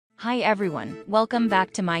Hi everyone, welcome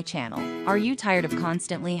back to my channel. Are you tired of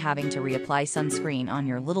constantly having to reapply sunscreen on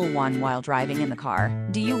your little one while driving in the car?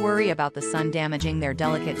 Do you worry about the sun damaging their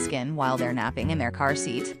delicate skin while they're napping in their car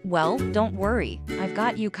seat? Well, don't worry, I've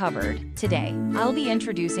got you covered. Today, I'll be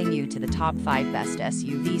introducing you to the top 5 best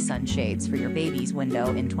SUV sunshades for your baby's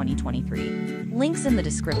window in 2023. Links in the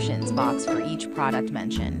descriptions box for each product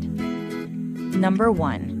mentioned. Number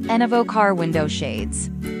 1. Enevo Car Window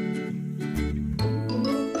Shades.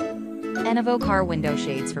 Enevo Car Window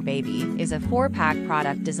Shades for Baby is a 4-pack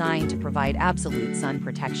product designed to provide absolute sun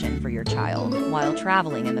protection for your child while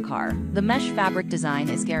traveling in the car. The mesh fabric design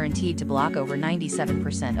is guaranteed to block over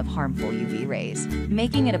 97% of harmful UV rays,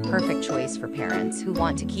 making it a perfect choice for parents who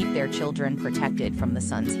want to keep their children protected from the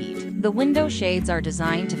sun's heat. The window shades are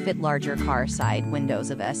designed to fit larger car side windows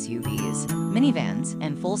of SUVs, minivans,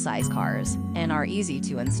 and full-size cars, and are easy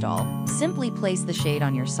to install. Simply place the shade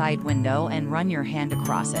on your side window and run your hand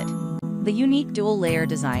across it. The unique dual-layer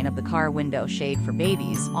design of the car window shade for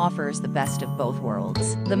babies offers the best of both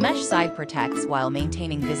worlds. The mesh side protects while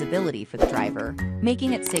maintaining visibility for the driver,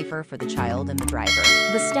 making it safer for the child and the driver.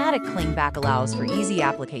 The static cling back allows for easy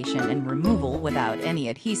application and removal without any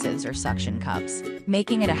adhesives or suction cups,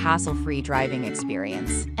 making it a hassle-free driving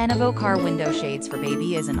experience. Enevo Car Window Shades for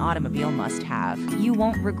Baby is an automobile must-have. You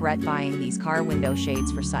won't regret buying these car window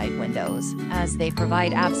shades for side windows, as they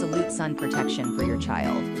provide absolute sun protection for your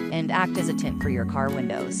child and act as a tint for your car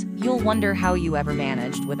windows. You'll wonder how you ever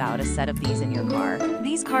managed without a set of these in your car.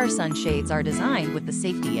 These car sunshades are designed with the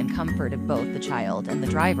safety and comfort of both the child and the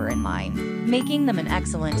driver in mind, making them an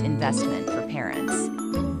excellent investment for parents.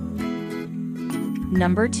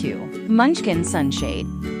 Number 2. Munchkin Sunshade.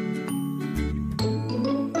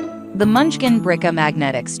 The Munchkin Bricka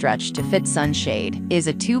Magnetic Stretch to Fit Sunshade is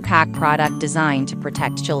a 2-pack product designed to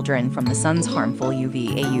protect children from the sun's harmful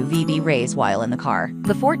UVA/UVB rays while in the car.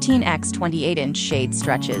 The 14x 28-inch shade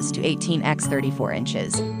stretches to 18x 34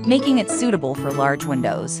 inches, making it suitable for large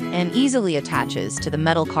windows, and easily attaches to the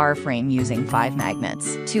metal car frame using 5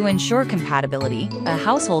 magnets. To ensure compatibility, a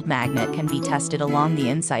household magnet can be tested along the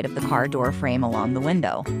inside of the car door frame along the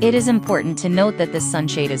window. It is important to note that this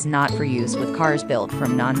sunshade is not for use with cars built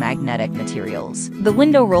from non-magnetic materials. The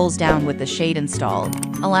window rolls down with the shade installed,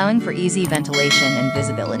 allowing for easy ventilation and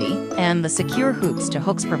visibility, and the secure hoops to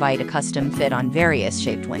hooks provide a custom fit on various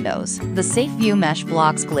shaped windows. The Safe View mesh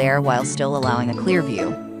blocks glare while still allowing a clear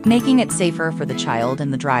view, making it safer for the child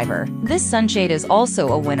and the driver. This sunshade is also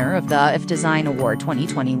a winner of the IF Design Award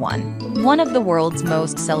 2021, one of the world's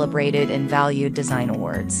most celebrated and valued design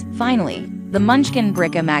awards. Finally, the Munchkin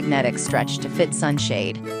Bricka Magnetic Stretch to Fit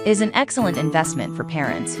Sunshade is an excellent investment for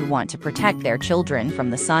parents who want to protect their children from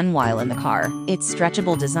the sun while in the car. Its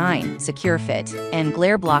stretchable design, secure fit, and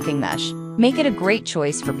glare-blocking mesh make it a great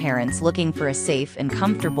choice for parents looking for a safe and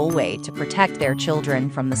comfortable way to protect their children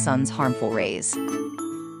from the sun's harmful rays.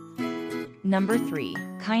 Number 3.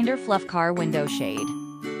 Kinder Fluff Car Window Shade.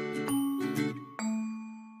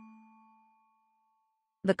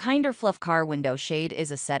 The Kinder Fluff Car Window Shade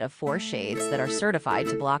is a set of 4 shades that are certified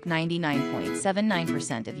to block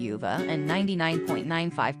 99.79% of UVA and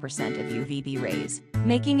 99.95% of UVB rays,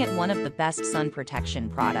 making it one of the best sun protection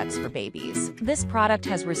products for babies. This product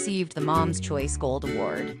has received the Mom's Choice Gold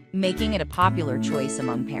Award, making it a popular choice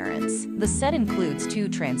among parents. The set includes 2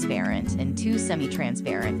 transparent and 2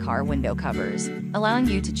 semi-transparent car window covers, allowing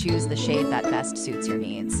you to choose the shade that best suits your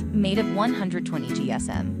needs. Made of 120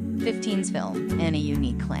 GSM 15s film, and a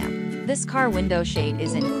unique clamp, this car window shade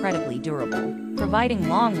is incredibly durable, providing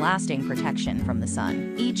long-lasting protection from the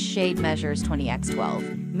sun. Each shade measures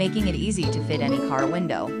 20x12, making it easy to fit any car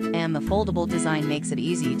window, and the foldable design makes it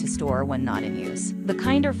easy to store when not in use. The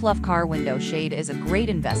Kinder Fluff Car Window Shade is a great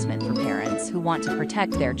investment for parents who want to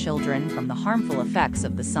protect their children from the harmful effects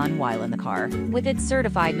of the sun while in the car. With its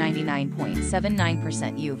certified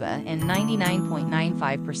 99.79% UVA and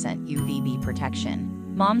 99.95% UVB protection,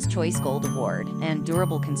 Mom's Choice Gold Award, and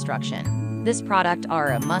durable construction, this product are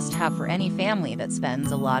a must-have for any family that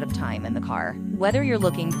spends a lot of time in the car. Whether you're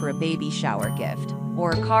looking for a baby shower gift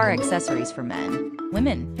or car accessories for men,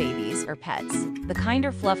 women, babies, or pets, the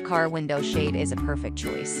Kinder Fluff Car Window Shade is a perfect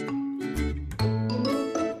choice.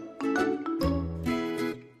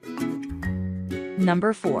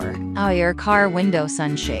 Number 4. Auer Car Window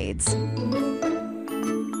Sunshades.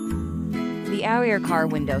 The Auer Car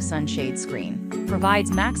Window Sunshade Screen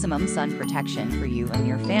provides maximum sun protection for you and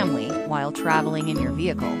your family while traveling in your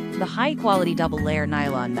vehicle. The high-quality double-layer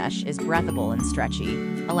nylon mesh is breathable and stretchy,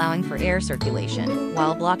 allowing for air circulation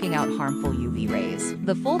while blocking out harmful UV rays.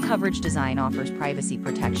 The full coverage design offers privacy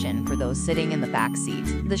protection for those sitting in the back seat.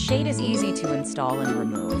 The shade is easy to install and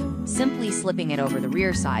remove, simply slipping it over the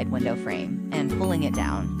rear side window frame and pulling it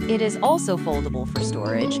down. It is also foldable for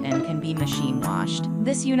storage and can be machine washed.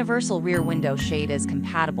 This universal rear window shade is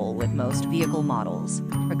compatible with most vehicle models,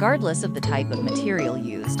 regardless of the type of material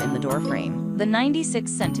used in the door frame. The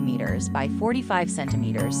 96 cm by 45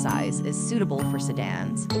 cm size is suitable for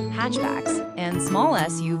sedans, hatchbacks, and small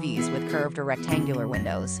SUVs with curved or rectangular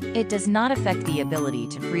windows. It does not affect the ability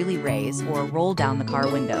to freely raise or roll down the car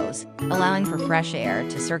windows, allowing for fresh air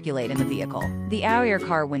to circulate in the vehicle. The rear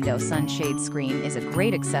car window sunshade screen is a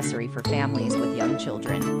great accessory for families with young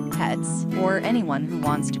children, pets, or anyone who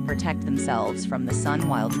wants to protect themselves from the sun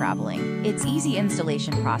while traveling. Its easy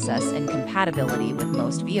installation process and compatibility with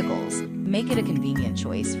most vehicles make it a convenient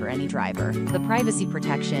choice for any driver. The privacy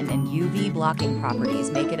protection and UV blocking properties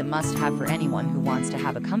make it a must-have for anyone who wants to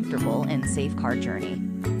have a comfortable and safe car journey.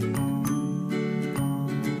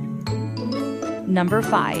 Number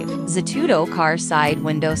 5. Zatudo Car Side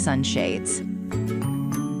Window Sunshades.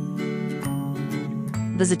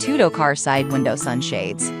 The Zatudo Car Side Window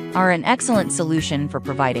Sunshades are an excellent solution for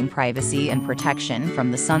providing privacy and protection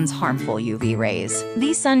from the sun's harmful UV rays.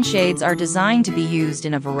 These sunshades are designed to be used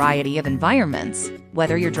in a variety of environments,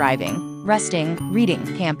 whether you're driving, resting, reading,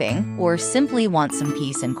 camping, or simply want some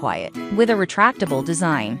peace and quiet. With a retractable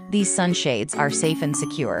design, these sunshades are safe and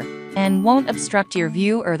secure and won't obstruct your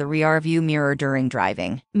view or the rear view mirror during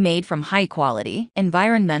driving. Made from high-quality,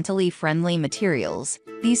 environmentally friendly materials,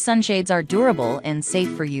 these sunshades are durable and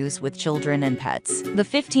safe for use with children and pets. The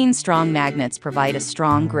 15-strong magnets provide a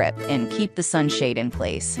strong grip and keep the sunshade in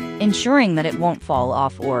place, ensuring that it won't fall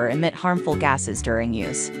off or emit harmful gases during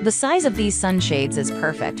use. The size of these sunshades is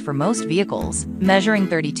perfect for most vehicles, measuring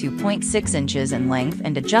 32.6 inches in length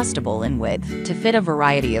and adjustable in width to fit a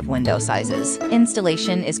variety of window sizes.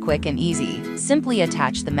 Installation is quick and easy. Simply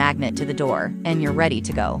attach the magnet to the door, and you're ready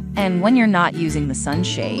to go. And when you're not using the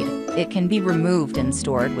sunshade, it can be removed and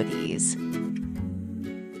stored with ease.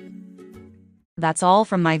 That's all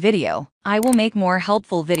from my video. I will make more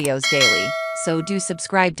helpful videos daily, so do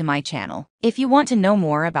subscribe to my channel. If you want to know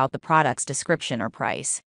more about the product's description or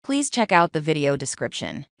price, please check out the video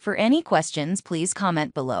description. For any questions, please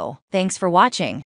comment below. Thanks for watching.